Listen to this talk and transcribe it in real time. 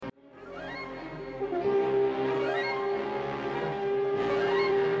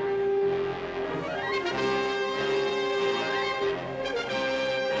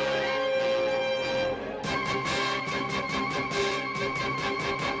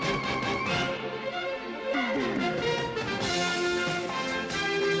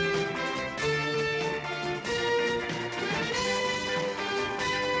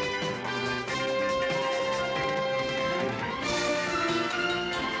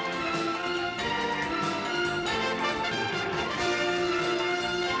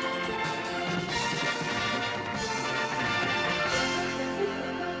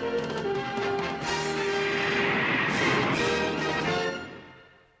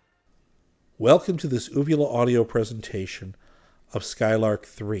Welcome to this Uvula audio presentation of Skylark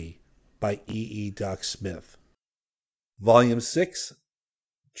 3 by E. Doc Smith. Volume 6,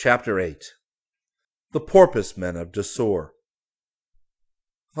 Chapter 8. The Porpoise Men of Desor.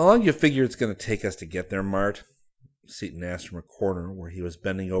 How long do you figure it's going to take us to get there, Mart? Seaton asked from a corner where he was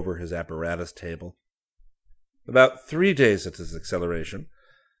bending over his apparatus table. About 3 days at this acceleration.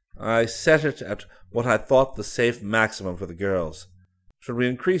 I set it at what I thought the safe maximum for the girls. Should we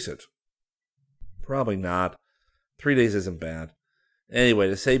increase it? Probably not. 3 days isn't bad. Anyway,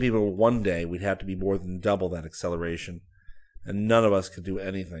 to save people 1 day, we'd have to be more than double that acceleration. And none of us could do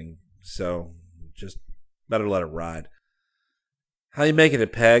anything, so just better let it ride. How you making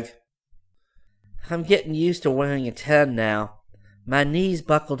it, Peg? I'm getting used to wearing a 10 now. My knees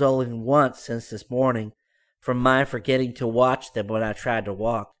buckled only once since this morning, from my forgetting to watch them when I tried to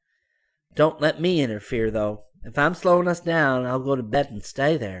walk. Don't let me interfere, though. If I'm slowing us down, I'll go to bed and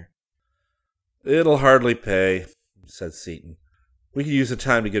stay there. It'll hardly pay, said Seaton. We could use the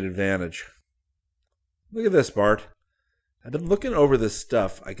time to get advantage. Look at this, Bart. I've been looking over this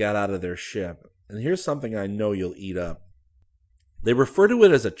stuff I got out of their ship, and here's something I know you'll eat up. They refer to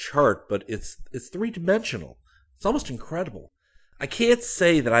it as a chart, but it's three-dimensional. It's almost incredible. I can't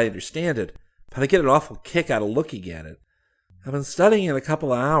say that I understand it, but I get an awful kick out of looking at it. I've been studying it a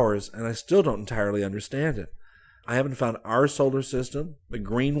couple of hours, and I still don't entirely understand it. I haven't found our solar system, the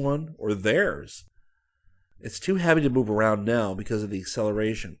green one, or theirs. It's too heavy to move around now because of the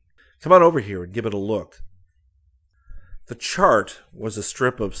acceleration. Come on over here and give it a look. The chart was a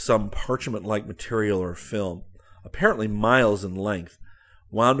strip of some parchment-like material or film, apparently miles in length,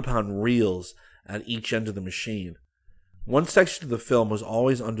 wound upon reels at each end of the machine. One section of the film was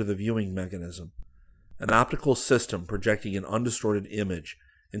always under the viewing mechanism, an optical system projecting an undistorted image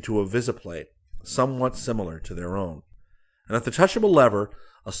into a visiplate somewhat similar to their own. And at the touch of a lever,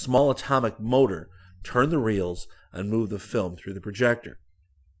 a small atomic motor turned the reels and moved the film through the projector.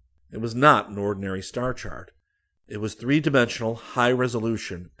 It was not an ordinary star chart. It was three-dimensional,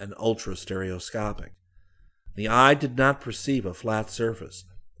 high-resolution, and ultra-stereoscopic. The eye did not perceive a flat surface,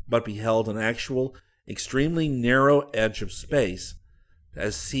 but beheld an actual, extremely narrow edge of space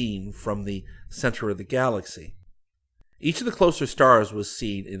as seen from the center of the galaxy. Each of the closer stars was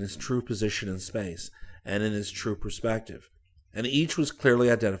seen in its true position in space and in its true perspective, and each was clearly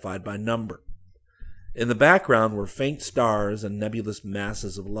identified by number. In the background were faint stars and nebulous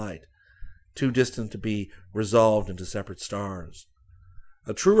masses of light, too distant to be resolved into separate stars,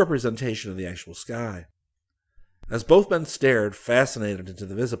 a true representation of the actual sky. As both men stared, fascinated, into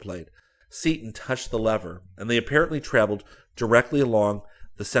the visiplate, Seaton touched the lever, and they apparently traveled directly along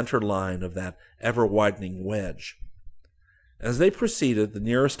the center line of that ever-widening wedge. As they proceeded, the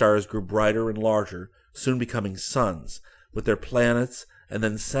nearer stars grew brighter and larger, soon becoming suns, with their planets and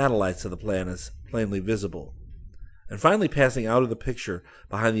then satellites of the planets plainly visible. And finally passing out of the picture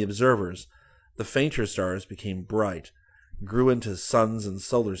behind the observers, the fainter stars became bright, grew into suns and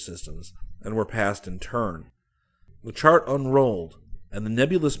solar systems, and were passed in turn. The chart unrolled, and the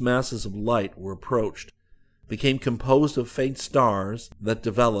nebulous masses of light were approached, became composed of faint stars that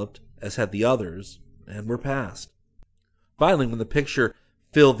developed, as had the others, and were passed. Finally, when the picture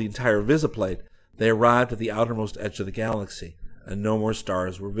filled the entire visiplate, they arrived at the outermost edge of the galaxy, and no more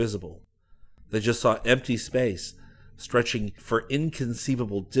stars were visible. They just saw empty space, stretching for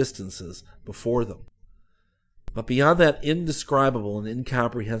inconceivable distances before them. But beyond that indescribable and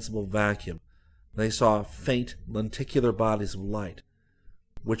incomprehensible vacuum, they saw faint lenticular bodies of light,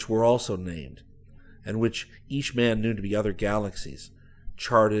 which were also named, and which each man knew to be other galaxies,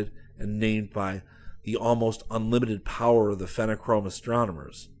 charted and named by the almost unlimited power of the Phenochrome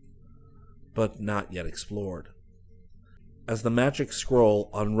astronomers, but not yet explored. As the magic scroll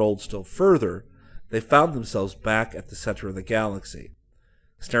unrolled still further, they found themselves back at the center of the galaxy,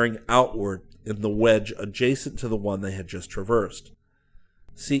 staring outward in the wedge adjacent to the one they had just traversed.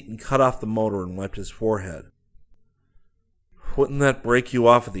 Seaton cut off the motor and wiped his forehead. Wouldn't that break you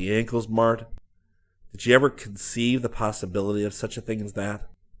off at the ankles, Mart? Did you ever conceive the possibility of such a thing as that?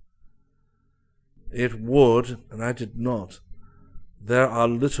 It would, and I did not. There are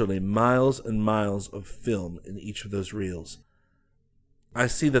literally miles and miles of film in each of those reels. I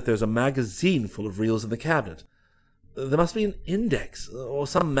see that there's a magazine full of reels in the cabinet. There must be an index, or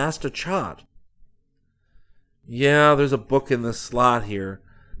some master chart. Yeah, there's a book in this slot here,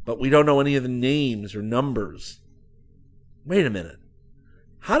 but we don't know any of the names or numbers. Wait a minute.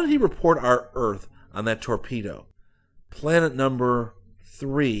 How did he report our Earth on that torpedo? Planet number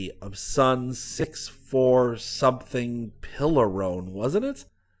 3 of Sun 64 something Pillarone, wasn't it?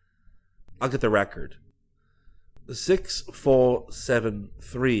 I'll get the record.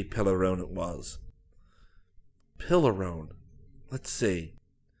 6473 Pillarone it was. Pillarone. Let's see.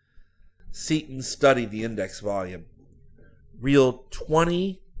 Seaton studied the index volume. Reel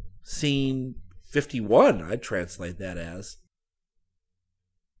 20, scene 51, I'd translate that as.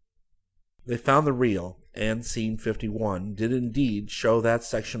 They found the reel, and scene 51 did indeed show that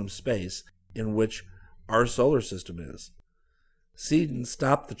section of space in which our solar system is. Seaton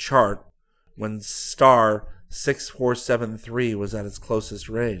stopped the chart when star 6473 was at its closest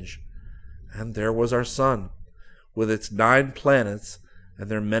range, and there was our sun, with its 9 planets and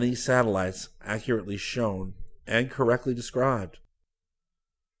their many satellites accurately shown and correctly described.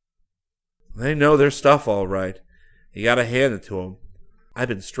 They know their stuff all right. You gotta hand it to them. I've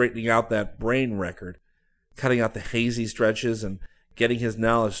been straightening out that brain record, cutting out the hazy stretches and getting his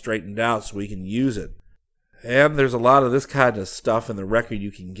knowledge straightened out so we can use it. And there's a lot of this kind of stuff in the record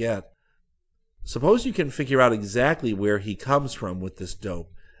you can get. Suppose you can figure out exactly where he comes from with this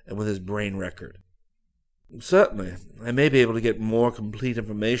dope and with his brain record. Certainly, I may be able to get more complete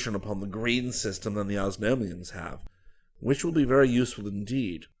information upon the green system than the Osnomians have, which will be very useful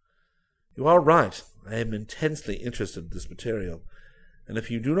indeed. You are right. I am intensely interested in this material, and if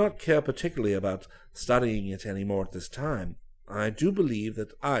you do not care particularly about studying it any more at this time, I do believe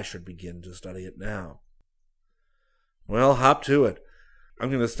that I should begin to study it now. Well, hop to it. I'm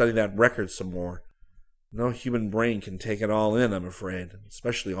going to study that record some more. No human brain can take it all in, I'm afraid,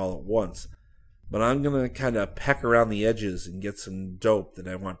 especially all at once. But I'm going to kind of peck around the edges and get some dope that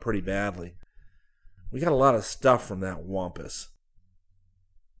I want pretty badly. We got a lot of stuff from that wampus.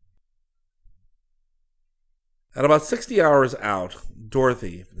 At about 60 hours out,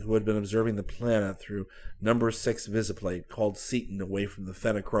 Dorothy, who had been observing the planet through number 6 visiplate, called Seaton away from the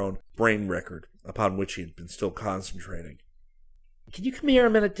Phenochrone brain record, upon which he had been still concentrating. Can you come here a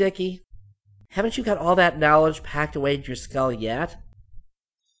minute, Dickie? Haven't you got all that knowledge packed away in your skull yet?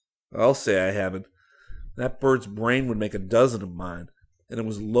 I'll say I haven't. That bird's brain would make a dozen of mine, and it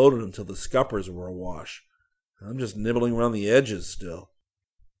was loaded until the scuppers were awash. I'm just nibbling around the edges still.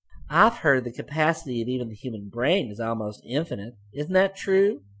 I've heard the capacity of even the human brain is almost infinite. Isn't that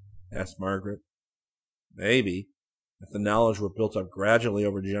true? Asked Margaret. Maybe, if the knowledge were built up gradually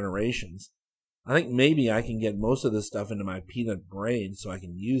over generations. I think maybe I can get most of this stuff into my peanut brain so I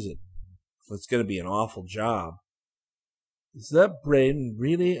can use it. It's going to be an awful job. Is that brain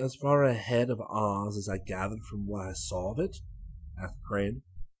really as far ahead of ours as I gathered from what I saw of it? Asked Crane.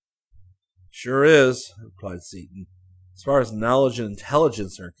 Sure is, replied Seaton, as far as knowledge and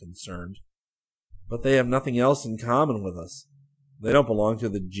intelligence are concerned. But they have nothing else in common with us. They don't belong to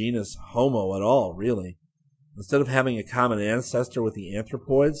the genus Homo at all, really. Instead of having a common ancestor with the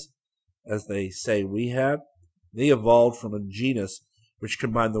anthropoids, as they say we had, they evolved from a genus which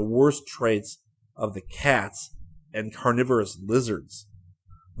combined the worst traits of the cats and carnivorous lizards,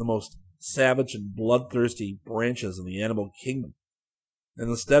 the most savage and bloodthirsty branches of the animal kingdom. And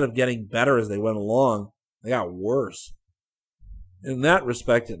instead of getting better as they went along, they got worse. In that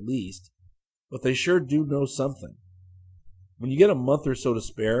respect, at least. But they sure do know something. When you get a month or so to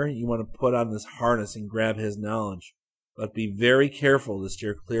spare, you want to put on this harness and grab his knowledge. But be very careful to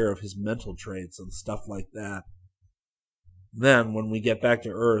steer clear of his mental traits and stuff like that. Then, when we get back to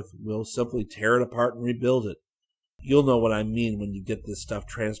Earth, we'll simply tear it apart and rebuild it. You'll know what I mean when you get this stuff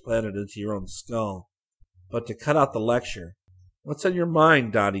transplanted into your own skull. But to cut out the lecture, what's on your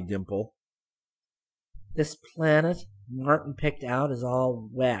mind, Dottie Dimple? This planet Martin picked out is all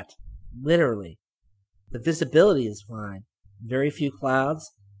wet. Literally. The visibility is fine. Very few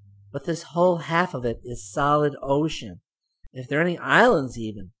clouds. But this whole half of it is solid ocean. If there are any islands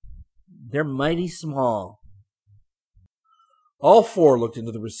even, they're mighty small. All four looked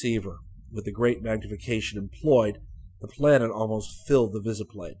into the receiver. With the great magnification employed, the planet almost filled the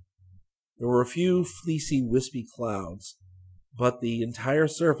visiplate. There were a few fleecy, wispy clouds, but the entire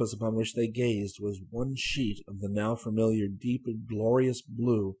surface upon which they gazed was one sheet of the now familiar deep and glorious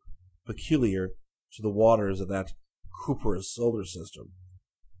blue peculiar to the waters of that cuprous solar system,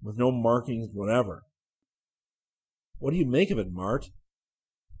 with no markings whatever. What do you make of it, Mart?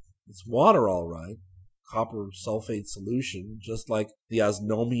 It's water, all right. Copper sulfate solution, just like the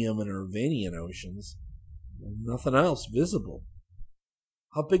Osnomium and Irvanian oceans. Nothing else visible.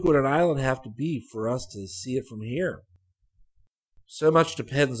 How big would an island have to be for us to see it from here? So much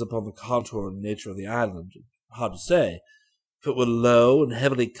depends upon the contour and nature of the island. Hard to say. If it were low and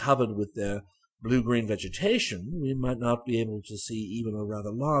heavily covered with their blue-green vegetation, we might not be able to see even a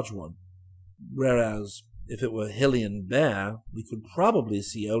rather large one. Whereas, if it were hilly and bare, we could probably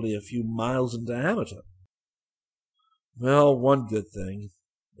see only a few miles in diameter. Well, one good thing,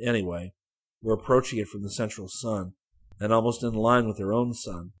 anyway, We're approaching it from the central sun, and almost in line with their own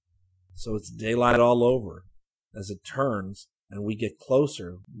sun, so it's daylight all over. As it turns and we get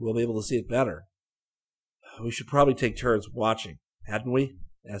closer, we'll be able to see it better. We should probably take turns watching, hadn't we?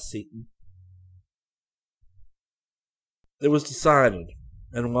 Asked Seaton. It was decided,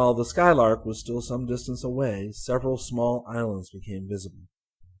 and while the Skylark was still some distance away, several small islands became visible,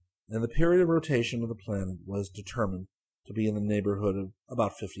 and the period of rotation of the planet was determined to be in the neighborhood of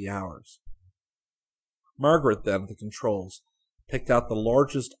about 50 hours. Margaret, then, at the controls, picked out the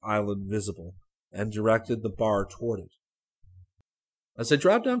largest island visible and directed the bar toward it. As they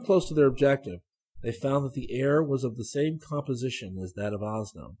dropped down close to their objective, they found that the air was of the same composition as that of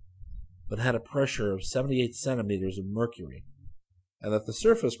Osnome, but had a pressure of 78 centimeters of mercury, and that the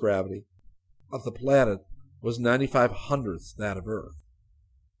surface gravity of the planet was 95 hundredths that of Earth.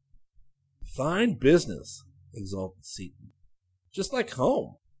 Fine business, exulted Seaton. Just like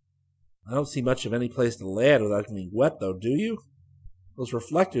home. I don't see much of any place to land without getting wet, though, do you? Those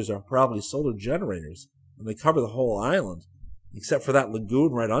reflectors are probably solar generators, and they cover the whole island, except for that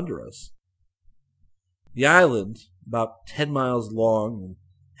lagoon right under us. The island, about 10 miles long and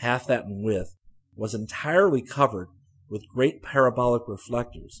half that in width, was entirely covered with great parabolic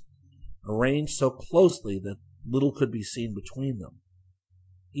reflectors, arranged so closely that little could be seen between them.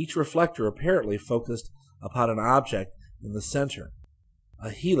 Each reflector apparently focused upon an object in the center, a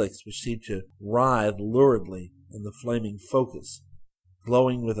helix which seemed to writhe luridly in the flaming focus,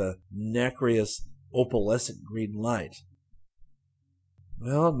 glowing with a nacreous opalescent green light.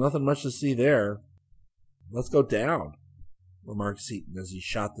 Well, nothing much to see there. Let's go down, remarked Seaton as he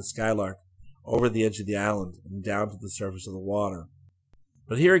shot the Skylark over the edge of the island and down to the surface of the water.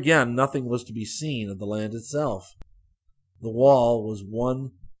 But here again nothing was to be seen of the land itself. The wall was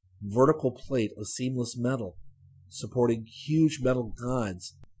one vertical plate of seamless metal, supporting huge metal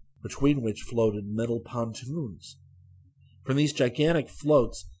guides, between which floated metal pontoons. From these gigantic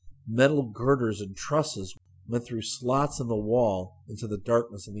floats, metal girders and trusses went through slots in the wall into the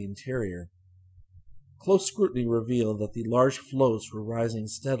darkness of the interior. Close scrutiny revealed that the large floats were rising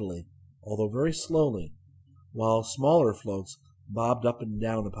steadily, although very slowly, while smaller floats bobbed up and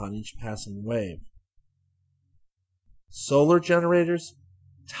down upon each passing wave. Solar generators,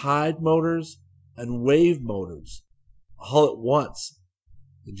 tide motors, and wave motors, all at once,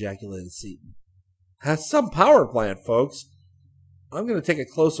 ejaculated Seaton. That's some power plant, folks. I'm going to take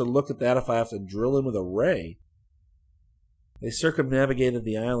a closer look at that if I have to drill in with a ray. They circumnavigated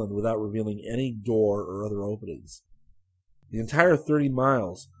the island without revealing any door or other openings. The entire 30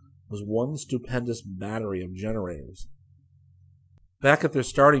 miles was one stupendous battery of generators. Back at their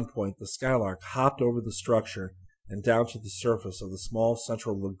starting point, the Skylark hopped over the structure and down to the surface of the small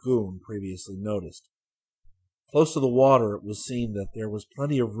central lagoon previously noticed. Close to the water, it was seen that there was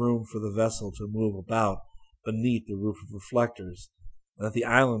plenty of room for the vessel to move about beneath the roof of reflectors, and that the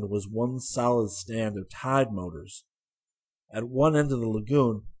island was one solid stand of tide motors. At one end of the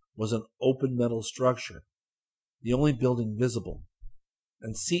lagoon was an open metal structure, the only building visible,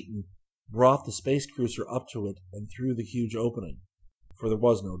 and Seaton brought the space cruiser up to it and through the huge opening, for there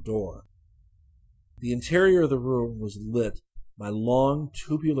was no door. The interior of the room was lit by long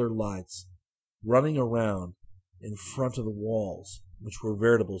tubular lights running around in front of the walls, which were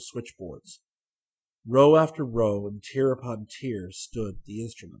veritable switchboards. Row after row and tier upon tier stood the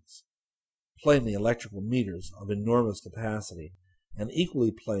instruments, plainly electrical meters of enormous capacity, and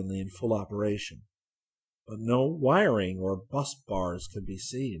equally plainly in full operation. But no wiring or bus bars could be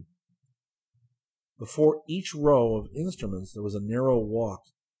seen. Before each row of instruments there was a narrow walk,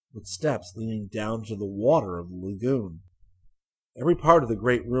 with steps leading down to the water of the lagoon. Every part of the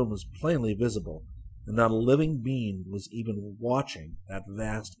great room was plainly visible, and not a living being was even watching that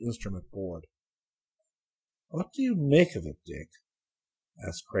vast instrument board. "What do you make of it, Dick?"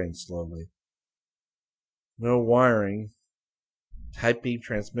 asked Crane slowly. "No wiring. Type beam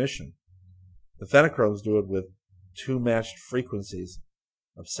transmission. The Phenachromes do it with two matched frequencies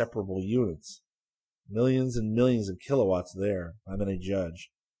of separable units. Millions and millions of kilowatts there, by any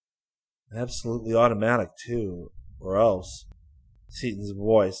judge. Absolutely automatic, too, or else." Seaton's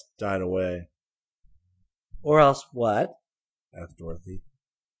voice died away. "Or else what?" asked Dorothy.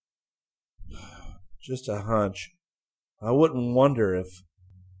 "Just a hunch. I wouldn't wonder if—"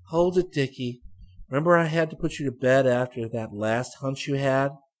 "Hold it, Dickie. Remember I had to put you to bed after that last hunch you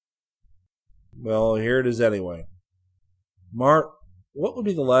had?" "Well, here it is anyway. Mart, what would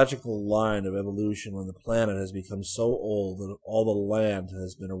be the logical line of evolution when the planet has become so old that all the land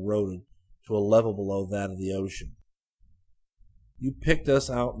has been eroded to a level below that of the ocean? You picked us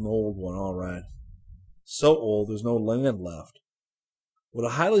out an old one, all right. So old there's no land left. Would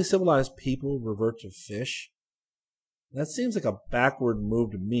a highly civilized people revert to fish? That seems like a backward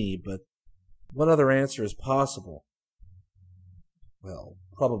move to me, but what other answer is possible? Well,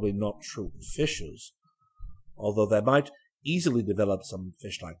 probably not true fishers, although they might easily develop some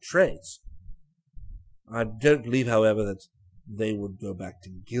fish-like traits. I don't believe, however, that they would go back to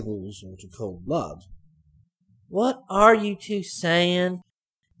gills or to cold blood. What are you two saying?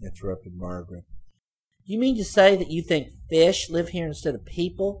 Interrupted Margaret. You mean to say that you think fish live here instead of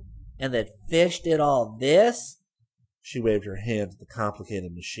people, and that fish did all this? She waved her hand at the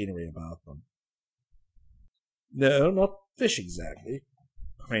complicated machinery about them. No, not fish exactly.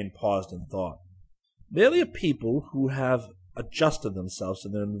 Crane paused in thought. Merely a people who have adjusted themselves to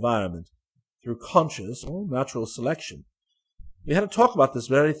their environment through conscious or natural selection. We had a talk about this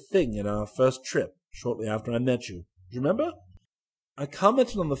very thing in our first trip, shortly after I met you. Do you remember? I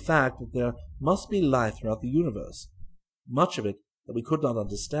commented on the fact that there must be life throughout the universe, much of it that we could not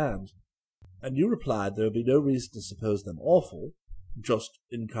understand, and you replied there would be no reason to suppose them awful, just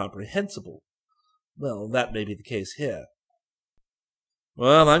incomprehensible. Well, that may be the case here.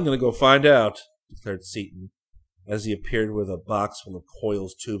 Well, I'm going to go find out, declared Seaton, as he appeared with a box full of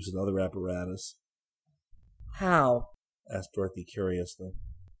coils, tubes, and other apparatus. How? Asked Dorothy curiously.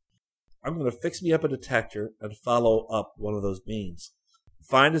 I'm going to fix me up a detector and follow up one of those beams.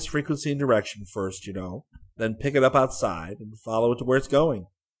 Find its frequency and direction first, then pick it up outside and follow it to where it's going.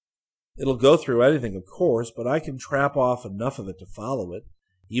 It'll go through anything, of course, but I can trap off enough of it to follow it,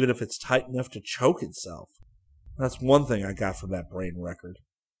 even if it's tight enough to choke itself. That's one thing I got from that brain record.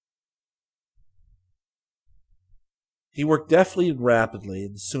 He worked deftly and rapidly,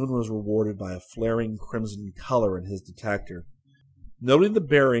 and soon was rewarded by a flaring crimson color in his detector. Noting the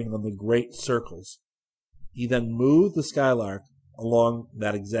bearing on the great circles, he then moved the Skylark along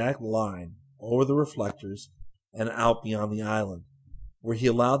that exact line, over the reflectors, and out beyond the island, where he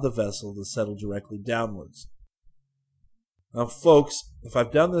allowed the vessel to settle directly downwards. Now, folks, if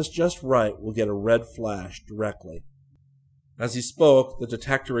I've done this just right, we'll get a red flash directly. As he spoke, the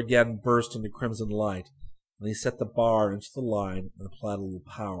detector again burst into crimson light, and he set the bar into the line and applied a little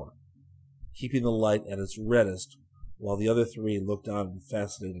power, keeping the light at its reddest while the other three looked on in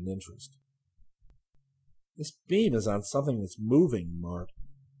fascinated interest. This beam is on something that's moving, Mart.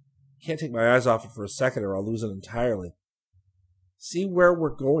 Can't take my eyes off it for a second or I'll lose it entirely. See where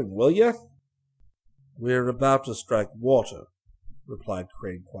we're going, will you? We're about to strike water, replied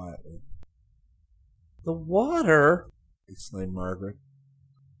Crane quietly. The water? Exclaimed Margaret.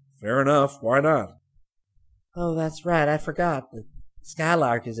 Fair enough, why not? Oh, that's right, I forgot. The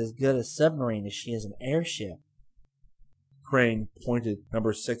Skylark is as good a submarine as she is an airship. Crane pointed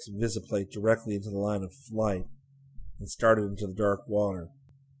number 6 visiplate directly into the line of flight and started into the dark water.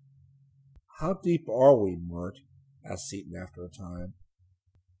 How deep are we, Mart? Asked Seaton after a time.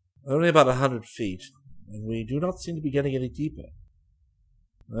 Only about 100 feet, and we do not seem to be getting any deeper.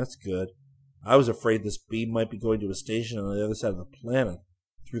 That's good. I was afraid this beam might be going to a station on the other side of the planet,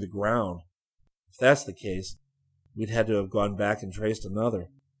 through the ground. If that's the case, we'd had to have gone back and traced another.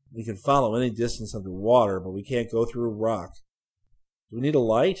 We can follow any distance underwater, but we can't go through rock. Do we need a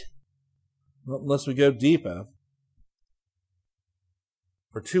light? Not unless we go deeper.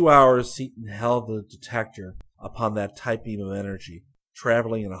 For 2 hours, Seaton held the detector upon that tight beam of energy,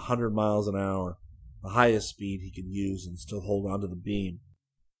 traveling at 100 miles an hour, the highest speed he could use and still hold on to the beam.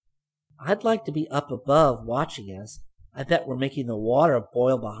 I'd like to be up above watching us. I bet we're making the water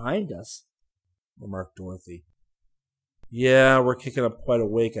boil behind us, remarked Dorothy. Yeah, we're kicking up quite a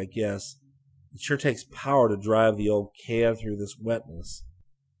wake, I guess. It sure takes power to drive the old can through this wetness.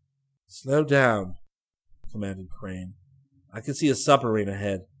 Slow down, commanded Crane. I can see a submarine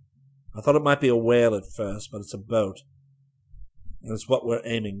ahead. I thought it might be a whale at first, but it's a boat. And it's what we're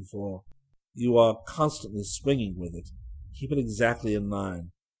aiming for. You are constantly swinging with it. Keep it exactly in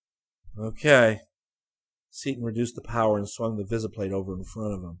line. Okay. Seaton reduced the power and swung the visiplate over in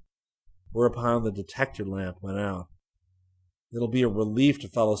front of him, whereupon the detector lamp went out. It'll be a relief to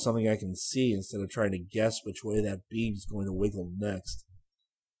follow something I can see instead of trying to guess which way that beam's going to wiggle next.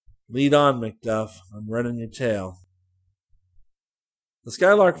 Lead on, McDuff. I'm running your tail. The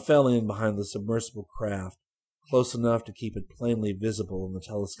Skylark fell in behind the submersible craft, close enough to keep it plainly visible in the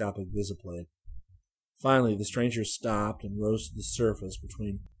telescopic visiplate. Finally, the stranger stopped and rose to the surface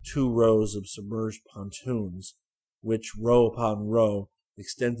between 2 rows of submerged pontoons, which, row upon row,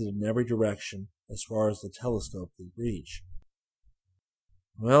 extended in every direction as far as the telescope could reach.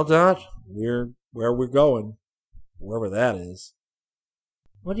 Well, Dot, we're where we're going, wherever that is.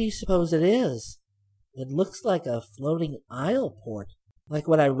 What do you suppose it is? It looks like a floating isle port, like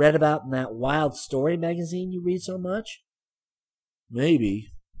what I read about in that Wild Story magazine you read so much.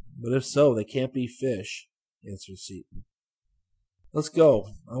 Maybe, but if so, they can't be fish, answered Seaton. Let's go.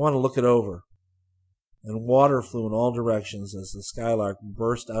 I want to look it over. And water flew in all directions as the Skylark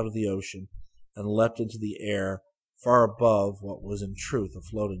burst out of the ocean and leapt into the air far above what was in truth a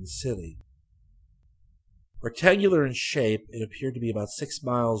floating city. Rectangular in shape, it appeared to be about 6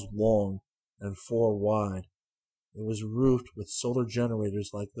 miles long and 4 wide. It was roofed with solar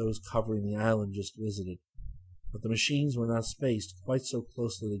generators like those covering the island just visited, but the machines were not spaced quite so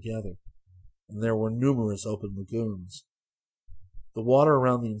closely together, and there were numerous open lagoons. The water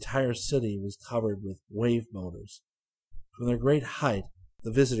around the entire city was covered with wave motors. From their great height,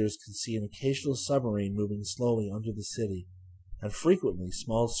 the visitors could see an occasional submarine moving slowly under the city, and frequently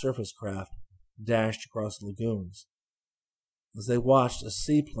small surface craft dashed across the lagoons. As they watched, a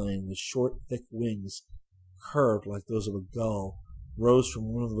seaplane with short, thick wings, curved like those of a gull, rose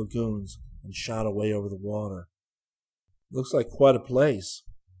from one of the lagoons and shot away over the water. "Looks like quite a place,"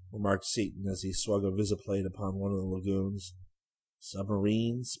 remarked Seaton as he swung a visiplate upon one of the lagoons.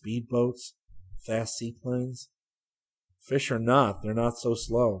 "Submarines, speedboats, fast seaplanes. Fish or not, they're not so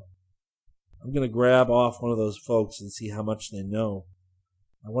slow. I'm going to grab off one of those folks and see how much they know.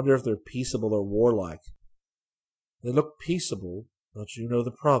 I wonder if they're peaceable or warlike." "They look peaceable, but you know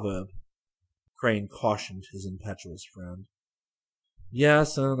the proverb," Crane cautioned his impetuous friend.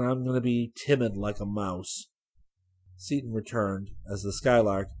 "Yes, and I'm going to be timid like a mouse," Seaton returned as the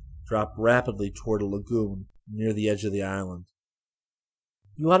Skylark dropped rapidly toward a lagoon near the edge of the island.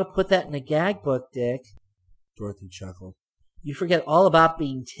 "You ought to put that in a gag book, Dick," Dorothy chuckled. "You forget all about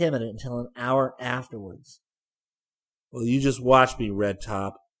being timid until an hour afterwards." "Well, you just watch me, Red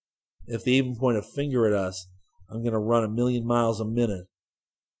Top. If they even point a finger at us, I'm going to run 1,000,000 miles a minute."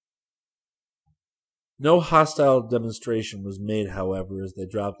 No hostile demonstration was made, however, as they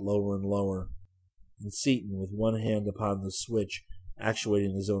dropped lower and lower, and Seaton, with one hand upon the switch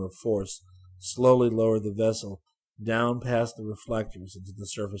actuating the zone of force, slowly lowered the vessel down past the reflectors into the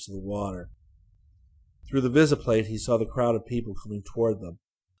surface of the water. Through the visiplate he saw the crowd of people coming toward them,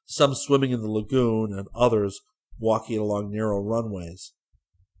 some swimming in the lagoon and others walking along narrow runways.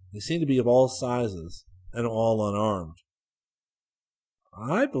 They seemed to be of all sizes and all unarmed.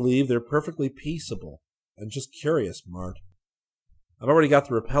 "I believe they're perfectly peaceable and just curious, Mart. I've already got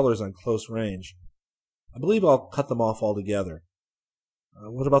the repellers on close range. I believe I'll cut them off altogether.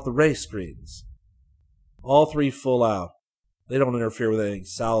 What about the ray screens?" "All 3 full out. They don't interfere with anything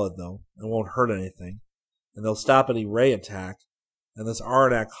solid, though, and won't hurt anything. And they'll stop any ray attack, and this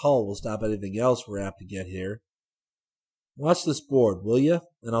Arnak hull will stop anything else we're apt to get here. Watch this board, will you?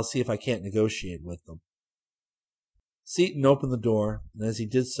 And I'll see if I can't negotiate with them." Seaton opened the door, and as he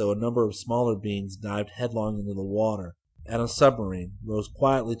did so, a number of smaller beings dived headlong into the water, and a submarine rose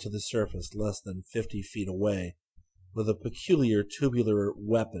quietly to the surface less than 50 feet away, with a peculiar tubular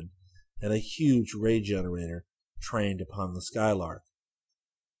weapon and a huge ray generator trained upon the Skylark.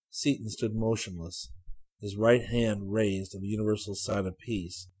 Seaton stood motionless, his right hand raised in the universal sign of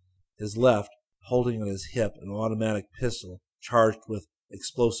peace, his left holding at his hip an automatic pistol charged with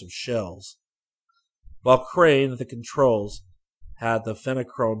explosive shells, while Crane at the controls had the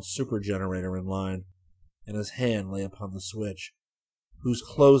Phenochrome supergenerator in line, and his hand lay upon the switch, whose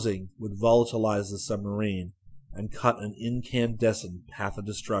closing would volatilize the submarine and cut an incandescent path of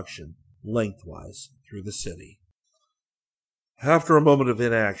destruction lengthwise through the city. After a moment of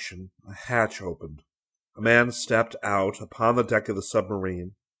inaction, a hatch opened. A man stepped out upon the deck of the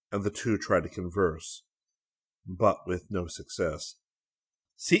submarine, and the two tried to converse, but with no success.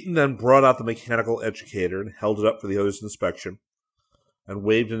 Seaton then brought out the mechanical educator and held it up for the other's inspection, and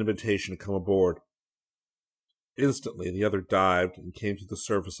waved an invitation to come aboard. Instantly, the other dived and came to the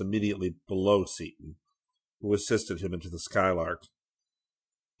surface immediately below Seaton, who assisted him into the Skylark.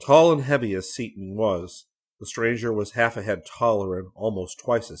 Tall and heavy as Seaton was, the stranger was half a head taller and almost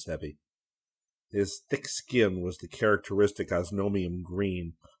twice as heavy. His thick skin was the characteristic osnomium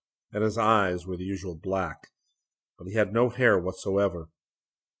green, and his eyes were the usual black, but he had no hair whatsoever.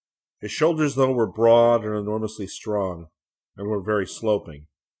 His shoulders, though, were broad and enormously strong, and were very sloping,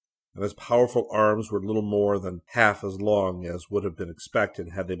 and his powerful arms were little more than half as long as would have been expected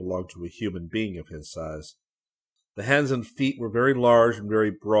had they belonged to a human being of his size. The hands and feet were very large and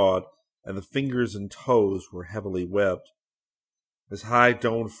very broad, and the fingers and toes were heavily webbed. His high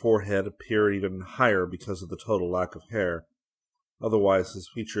domed forehead appeared even higher because of the total lack of hair. Otherwise his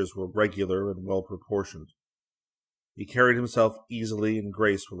features were regular and well proportioned. He carried himself easily and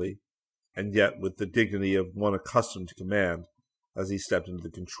gracefully, and yet with the dignity of one accustomed to command, as he stepped into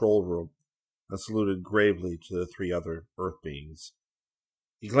the control room and saluted gravely to the 3 other Earth beings.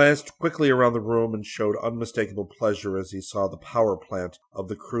 He glanced quickly around the room and showed unmistakable pleasure as he saw the power plant of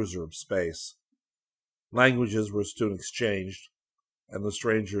the cruiser of space. Languages were soon exchanged, and the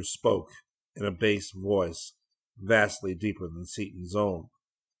stranger spoke in a bass voice, vastly deeper than Seaton's own.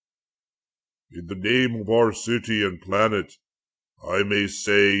 In the name of our city and planet, I may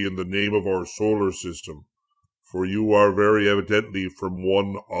say in the name of our solar system, for you are very evidently from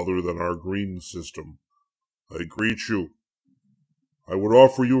one other than our green system, I greet you. I would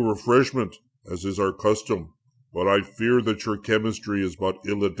offer you refreshment, as is our custom, but I fear that your chemistry is but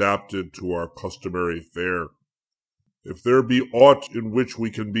ill adapted to our customary fare. If there be aught in which we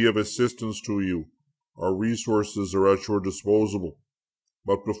can be of assistance to you, our resources are at your disposal.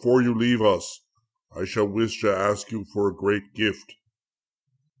 But before you leave us, I shall wish to ask you for a great gift.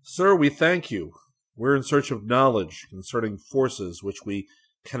 Sir, we thank you. We're in search of knowledge concerning forces which we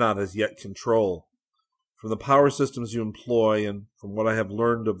cannot as yet control. From the power systems you employ, and from what I have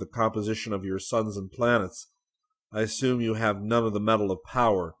learned of the composition of your suns and planets, I assume you have none of the metal of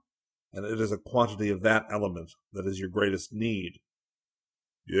power, and it is a quantity of that element that is your greatest need.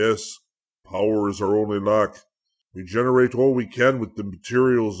 Yes, power is our only lack. We generate all we can with the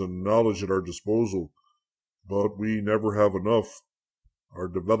materials and knowledge at our disposal, but we never have enough. Our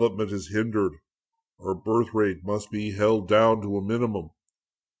development is hindered. Our birth rate must be held down to a minimum.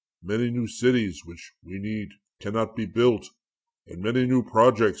 Many new cities, which we need, cannot be built, and many new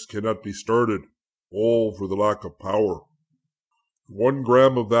projects cannot be started, all for the lack of power. 1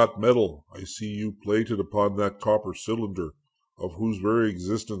 gram of that metal I see you plated upon that copper cylinder, of whose very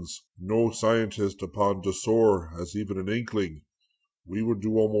existence no scientist upon Dasor has even an inkling. We would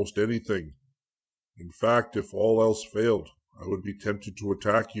do almost anything. In fact, if all else failed, I would be tempted to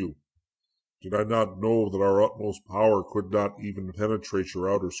attack you. Did I not know that our utmost power could not even penetrate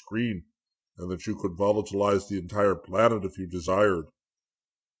your outer screen, and that you could volatilize the entire planet if you desired?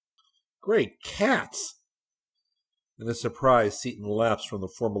 Great cats! In his surprise, Seaton lapsed from the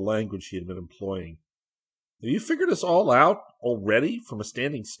formal language he had been employing. Have you figured us all out already from a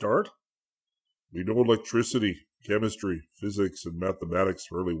standing start? We know electricity, chemistry, physics, and mathematics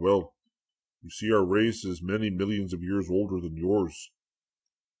fairly well. You see, our race is many millions of years older than yours.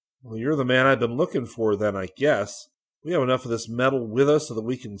 Well, you're the man I've been looking for, then, I guess. We have enough of this metal with us so that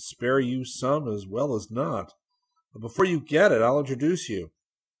we can spare you some as well as not. But before you get it, I'll introduce you.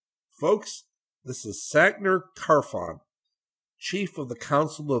 Folks, this is Sagner Carfon, chief of the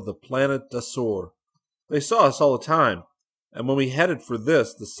council of the planet Dasor. They saw us all the time, and when we headed for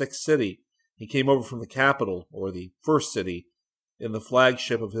this, the 6th city, he came over from the capital, or the 1st city, in the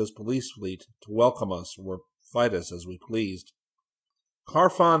flagship of his police fleet to welcome us or fight us as we pleased.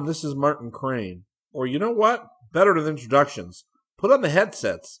 Carfon, this is Martin Crane. Or you know what? Better than introductions. Put on the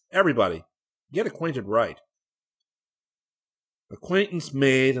headsets, everybody. Get acquainted right. Acquaintance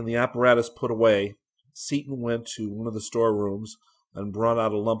made and the apparatus put away, Seaton went to one of the storerooms and brought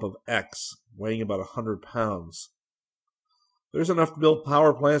out a lump of X, weighing about 100 pounds. There's enough to build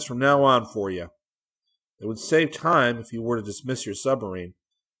power plants from now on for you. It would save time if you were to dismiss your submarine.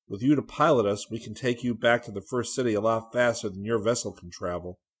 With you to pilot us, we can take you back to the 1st city a lot faster than your vessel can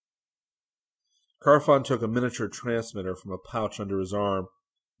travel. Carfon took a miniature transmitter from a pouch under his arm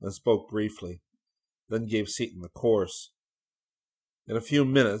and spoke briefly, then gave Seaton the course. In a few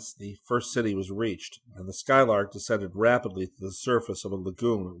minutes, the 1st city was reached, and the Skylark descended rapidly to the surface of a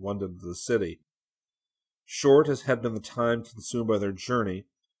lagoon at one end of the city. Short as had been the time consumed by their journey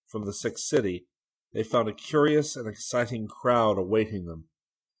from the 6th city, they found a curious and exciting crowd awaiting them.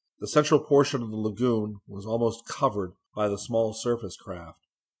 The central portion of the lagoon was almost covered by the small surface craft,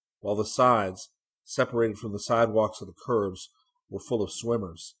 while the sides, separated from the sidewalks of the curbs, were full of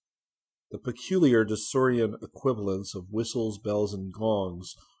swimmers. The peculiar Dasorian equivalents of whistles, bells, and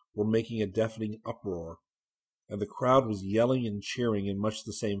gongs were making a deafening uproar, and the crowd was yelling and cheering in much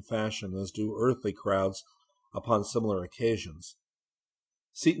the same fashion as do earthly crowds upon similar occasions.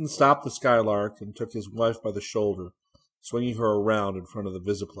 Seaton stopped the Skylark and took his wife by the shoulder, swinging her around in front of the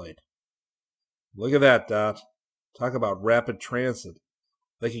visiplate. Look at that, Dot. Talk about rapid transit.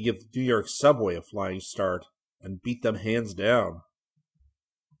 They could give the New York subway a flying start and beat them hands down.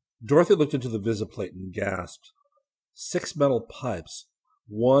 Dorothy looked into the visiplate and gasped. 6 metal pipes,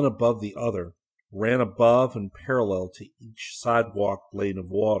 one above the other, ran above and parallel to each sidewalk lane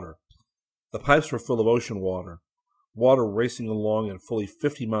of water. The pipes were full of ocean water racing along at fully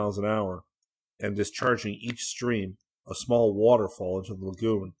 50 miles an hour, and discharging each stream a small waterfall into the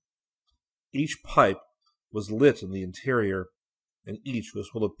lagoon. Each pipe was lit in the interior, and each was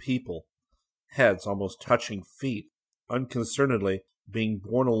full of people, heads almost touching feet, unconcernedly being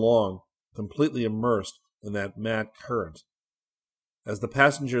borne along, completely immersed in that mad current. As the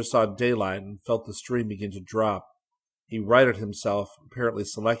passenger saw daylight and felt the stream begin to drop, he righted himself, apparently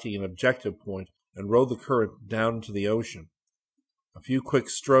selecting an objective point, and rode the current down into the ocean. A few quick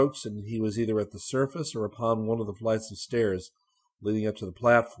strokes, and he was either at the surface or upon one of the flights of stairs leading up to the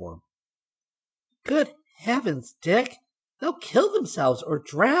platform. Good heavens, Dick! They'll kill themselves or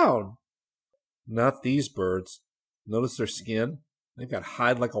drown. Not these birds. Notice their skin? They've got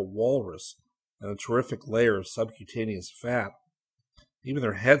hide like a walrus, and a terrific layer of subcutaneous fat. Even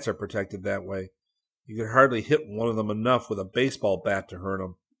their heads are protected that way. You could hardly hit one of them enough with a baseball bat to hurt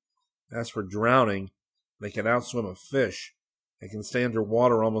them. As for drowning, they can outswim a fish. They can stay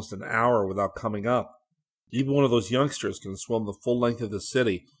underwater almost an hour without coming up. Even one of those youngsters can swim the full length of the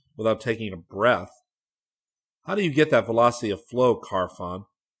city without taking a breath. How do you get that velocity of flow, Carfon?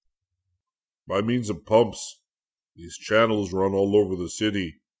 By means of pumps. These channels run all over the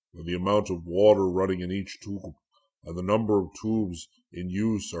city, and the amount of water running in each tube and the number of tubes in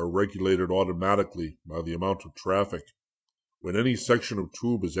use are regulated automatically by the amount of traffic. When any section of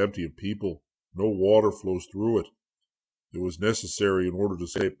tube is empty of people, no water flows through it. It was necessary in order to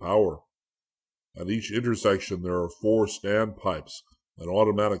save power. At each intersection there are 4 standpipes and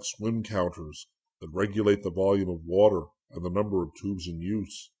automatic swim counters that regulate the volume of water and the number of tubes in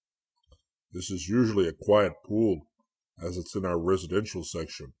use. This is usually a quiet pool, as it's in our residential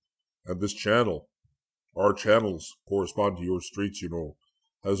section, and this channel, our channels correspond to your streets,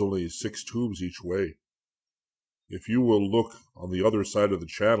 has only 6 tubes each way. If you will look on the other side of the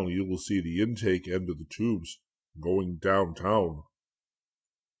channel, you will see the intake end of the tubes going downtown.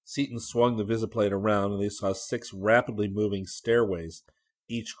 Seaton swung the visiplate around, and they saw 6 rapidly moving stairways,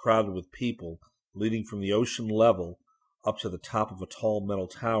 each crowded with people, leading from the ocean level up to the top of a tall metal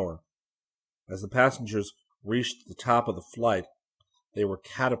tower. As the passengers reached the top of the flight, they were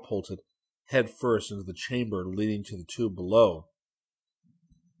catapulted head first into the chamber leading to the tube below.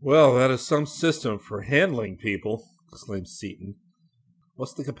 "Well, that is some system for handling people," exclaimed Seaton.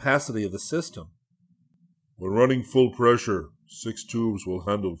 "What's the capacity of the system?" When running full pressure, 6 tubes will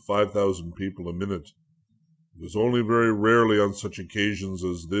handle 5,000 people a minute. It is only very rarely on such occasions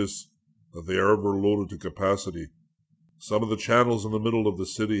as this that they are ever loaded to capacity. Some of the channels in the middle of the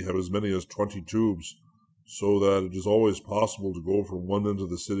city have as many as 20 tubes, so that it is always possible to go from one end of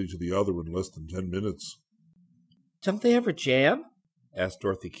the city to the other in less than 10 minutes. Don't they ever jam? asked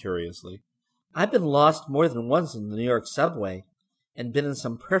Dorothy curiously. I've been lost more than once in the New York subway, and been in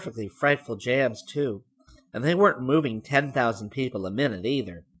some perfectly frightful jams, too. And they weren't moving 10,000 people a minute,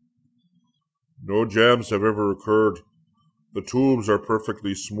 either. No jams have ever occurred. The tubes are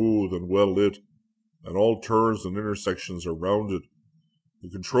perfectly smooth and well lit, and all turns and intersections are rounded. The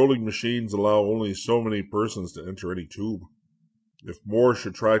controlling machines allow only so many persons to enter any tube. If more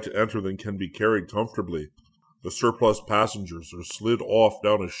should try to enter than can be carried comfortably, the surplus passengers are slid off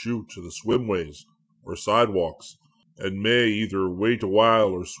down a chute to the swimways or sidewalks, and may either wait a while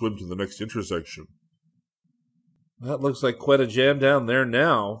or swim to the next intersection. "That looks like quite a jam down there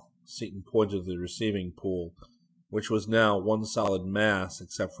now." Seaton pointed to the receiving pool, which was now one solid mass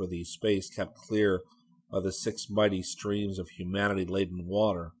except for the space kept clear by the 6 mighty streams of humanity-laden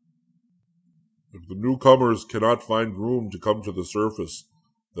water. If the newcomers cannot find room to come to the surface,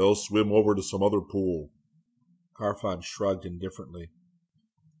 they'll swim over to some other pool. Carfon shrugged indifferently.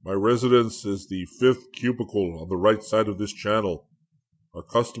 My residence is the 5th cubicle on the right side of this channel. Our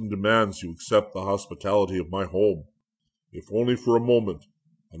custom demands you accept the hospitality of my home, if only for a moment,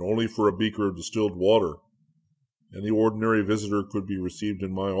 and only for a beaker of distilled water. Any ordinary visitor could be received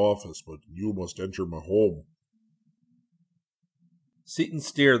in my office, but you must enter my home. Seaton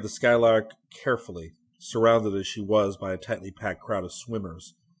steered the Skylark carefully, surrounded as she was by a tightly packed crowd of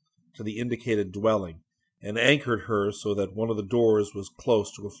swimmers, to the indicated dwelling, and anchored her so that one of the doors was close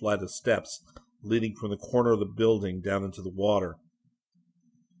to a flight of steps leading from the corner of the building down into the water.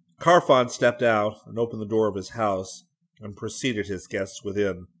 Carfon stepped out and opened the door of his house and preceded his guests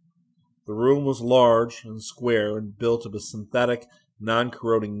within. The room was large and square and built of a synthetic,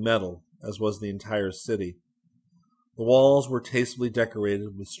 non-corroding metal, as was the entire city. The walls were tastefully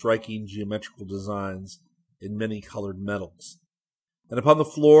decorated with striking geometrical designs in many-colored metals, and upon the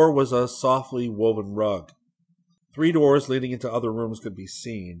floor was a softly woven rug. 3 doors leading into other rooms could be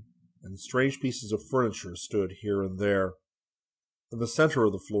seen, and strange pieces of furniture stood here and there. In the center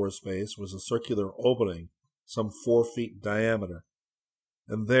of the floor space was a circular opening some 4 feet in diameter,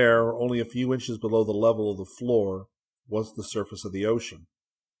 and there, only a few inches below the level of the floor, was the surface of the ocean.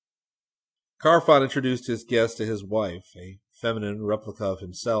 Carfon introduced his guest to his wife, a feminine replica of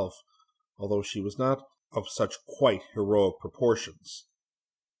himself, although she was not of such quite heroic proportions.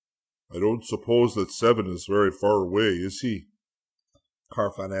 I don't suppose that 7 is very far away, is he?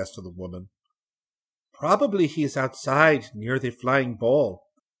 Carfon asked of the woman. Probably he is outside, near the flying ball.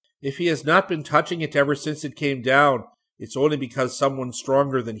 If he has not been touching it ever since it came down, it's only because someone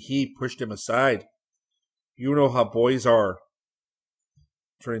stronger than he pushed him aside. You know how boys are.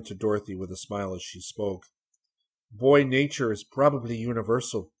 Turning to Dorothy with a smile as she spoke. Boy nature is probably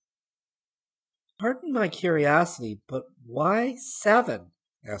universal. Pardon my curiosity, but why 7?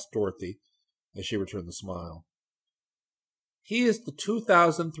 Asked Dorothy, as she returned the smile. He is the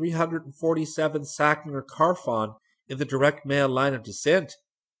 2,347 Sacner Carfon in the direct male line of descent,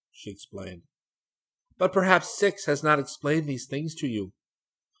 she explained. But perhaps 6 has not explained these things to you.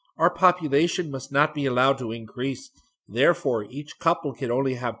 Our population must not be allowed to increase. Therefore, each couple can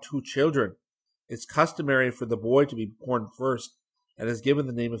only have 2 children. It's customary for the boy to be born first and is given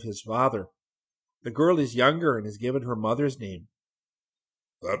the name of his father. The girl is younger and is given her mother's name.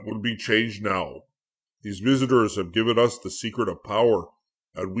 That will be changed now. These visitors have given us the secret of power,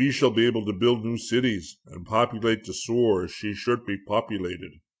 and we shall be able to build new cities and populate Desor as she should be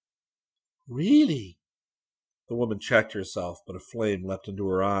populated. Really? The woman checked herself, but a flame leapt into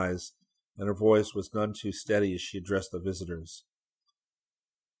her eyes, and her voice was none too steady as she addressed the visitors.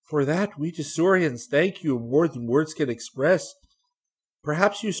 For that, we Desorians thank you more than words can express.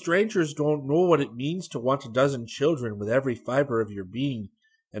 Perhaps you strangers don't know what it means to want a dozen children with every fiber of your being,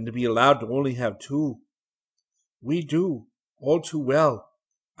 and to be allowed to only have 2. We do, all too well.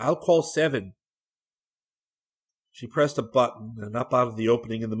 I'll call 7. She pressed a button, and up out of the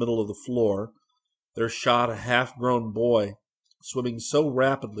opening in the middle of the floor there shot a half-grown boy, swimming so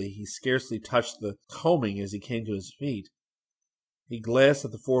rapidly he scarcely touched the combing as he came to his feet. He glanced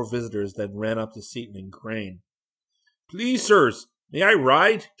at the 4 visitors, then ran up to Seaton and Crane. Please, sirs, may I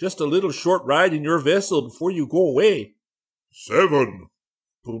ride? Just a little short ride in your vessel before you go away. 7!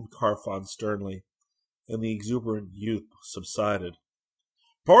 Boomed Carfon sternly, and the exuberant youth subsided.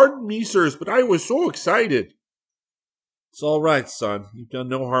 Pardon me, sirs, but I was so excited. It's all right, son. You've done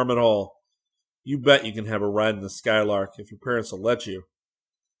no harm at all. You bet you can have a ride in the Skylark if your parents will let you.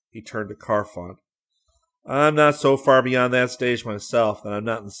 He turned to Carfon. I'm not so far beyond that stage myself that I'm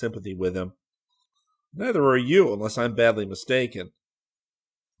not in sympathy with him. Neither are you, unless I'm badly mistaken.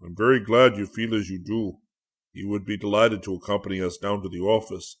 I'm very glad you feel as you do. He would be delighted to accompany us down to the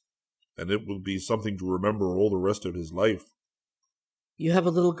office, and it will be something to remember all the rest of his life. You have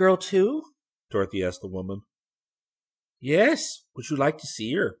a little girl, too? Dorothy asked the woman. Yes. Would you like to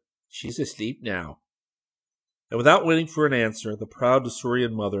see her? She's asleep now. And without waiting for an answer, the proud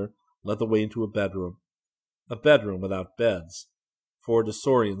Desorian mother led the way into a bedroom without beds, for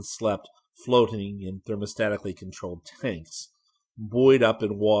Desorians slept floating in thermostatically controlled tanks, buoyed up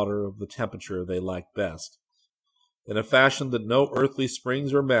in water of the temperature they liked best, in a fashion that no earthly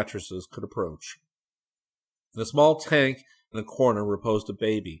springs or mattresses could approach. In a small tank in a corner reposed a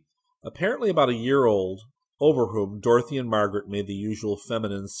baby, apparently about a year old, over whom Dorothy and Margaret made the usual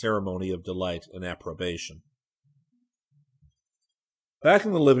feminine ceremony of delight and approbation. Back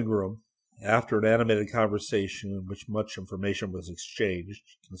in the living room, after an animated conversation in which much information was exchanged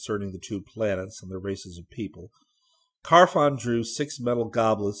concerning the 2 planets and their races of people, Carfon drew 6 metal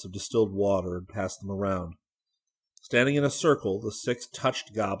goblets of distilled water and passed them around. Standing in a circle, the 6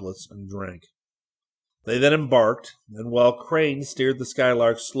 touched goblets and drank. They then embarked, and while Crane steered the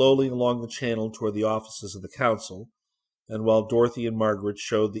Skylark slowly along the channel toward the offices of the Council, and while Dorothy and Margaret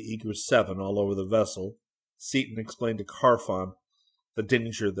showed the eager 7 all over the vessel, Seaton explained to Carfon the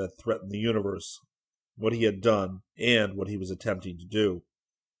danger that threatened the universe, what he had done, and what he was attempting to do.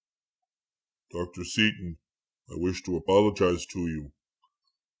 Dr. Seaton, I wish to apologize to you,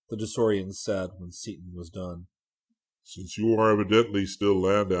 the Desorian said when Seaton was done. Since you are evidently still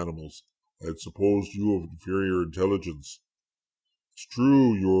land animals, I had supposed you of inferior intelligence. It's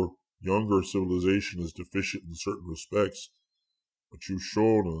true your younger civilization is deficient in certain respects, but you've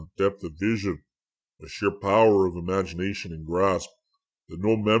shown a depth of vision, a sheer power of imagination and grasp that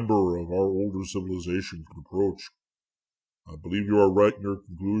no member of our older civilization can approach. I believe you are right in your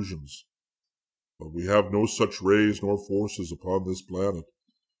conclusions, but we have no such rays nor forces upon this planet,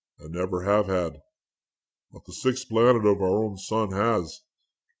 and never have had. But the 6th planet of our own sun has.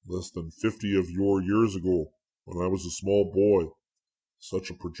 Less than 50 of your years ago, when I was a small boy,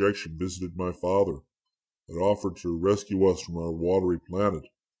 such a projection visited my father. It offered to rescue us from our watery planet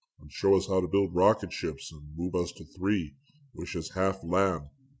and show us how to build rocket ships and move us to 3, which is half land,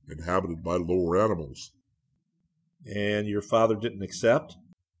 inhabited by lower animals. And your father didn't accept?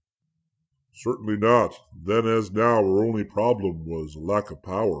 Certainly not. Then as now, our only problem was a lack of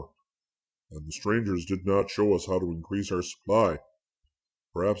power, and the strangers did not show us how to increase our supply.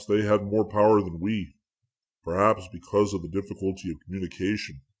 Perhaps they had more power than we. Perhaps because of the difficulty of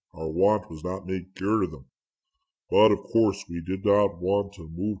communication, our want was not made clear to them. But of course we did not want to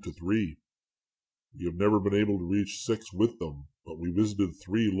move to 3. We have never been able to reach 6 with them, but we visited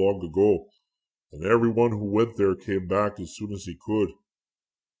 3 long ago, and everyone who went there came back as soon as he could.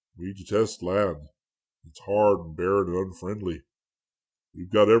 We detest land. It's hard and barren and unfriendly.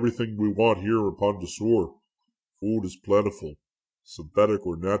 We've got everything we want here upon Dusur. Food is plentiful, synthetic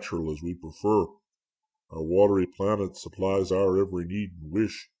or natural as we prefer. Our watery planet supplies our every need and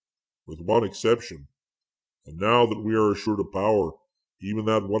wish, with one exception. And now that we are assured of power, even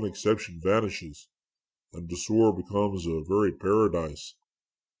that one exception vanishes, and Dusur becomes a very paradise.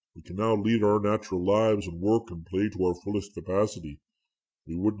 We can now lead our natural lives and work and play to our fullest capacity.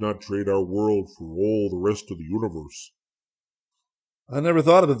 We would not trade our world for all the rest of the universe. I never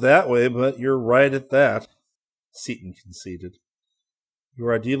thought of it that way, but you're right at that, Seaton conceded.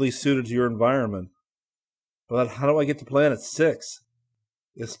 You're ideally suited to your environment. But how do I get to Planet 6?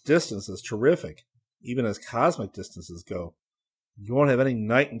 Its distance is terrific, even as cosmic distances go. You won't have any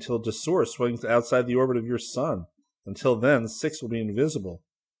night until Dusur swings outside the orbit of your sun. Until then, 6 will be invisible,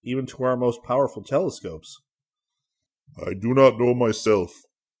 even to our most powerful telescopes. I do not know myself,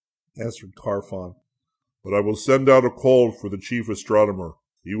 answered Carfon. But I will send out a call for the chief astronomer.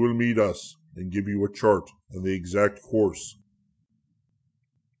 He will meet us and give you a chart and the exact course.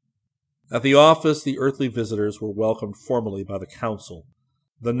 At the office, the earthly visitors were welcomed formally by the Council,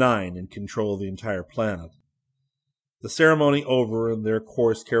 the 9 in control of the entire planet. The ceremony over and their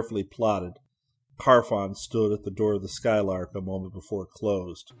course carefully plotted, Carfon stood at the door of the Skylark a moment before it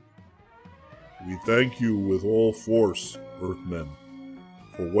closed. We thank you with all force, Earthmen,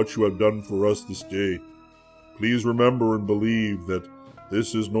 for what you have done for us this day. Please remember and believe that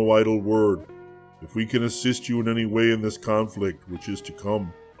this is no idle word. If we can assist you in any way in this conflict which is to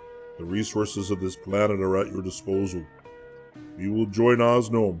come, the resources of this planet are at your disposal. We will join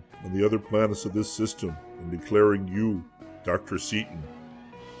Osnome and the other planets of this system in declaring you, Dr. Seaton,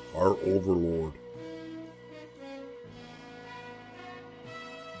 our overlord.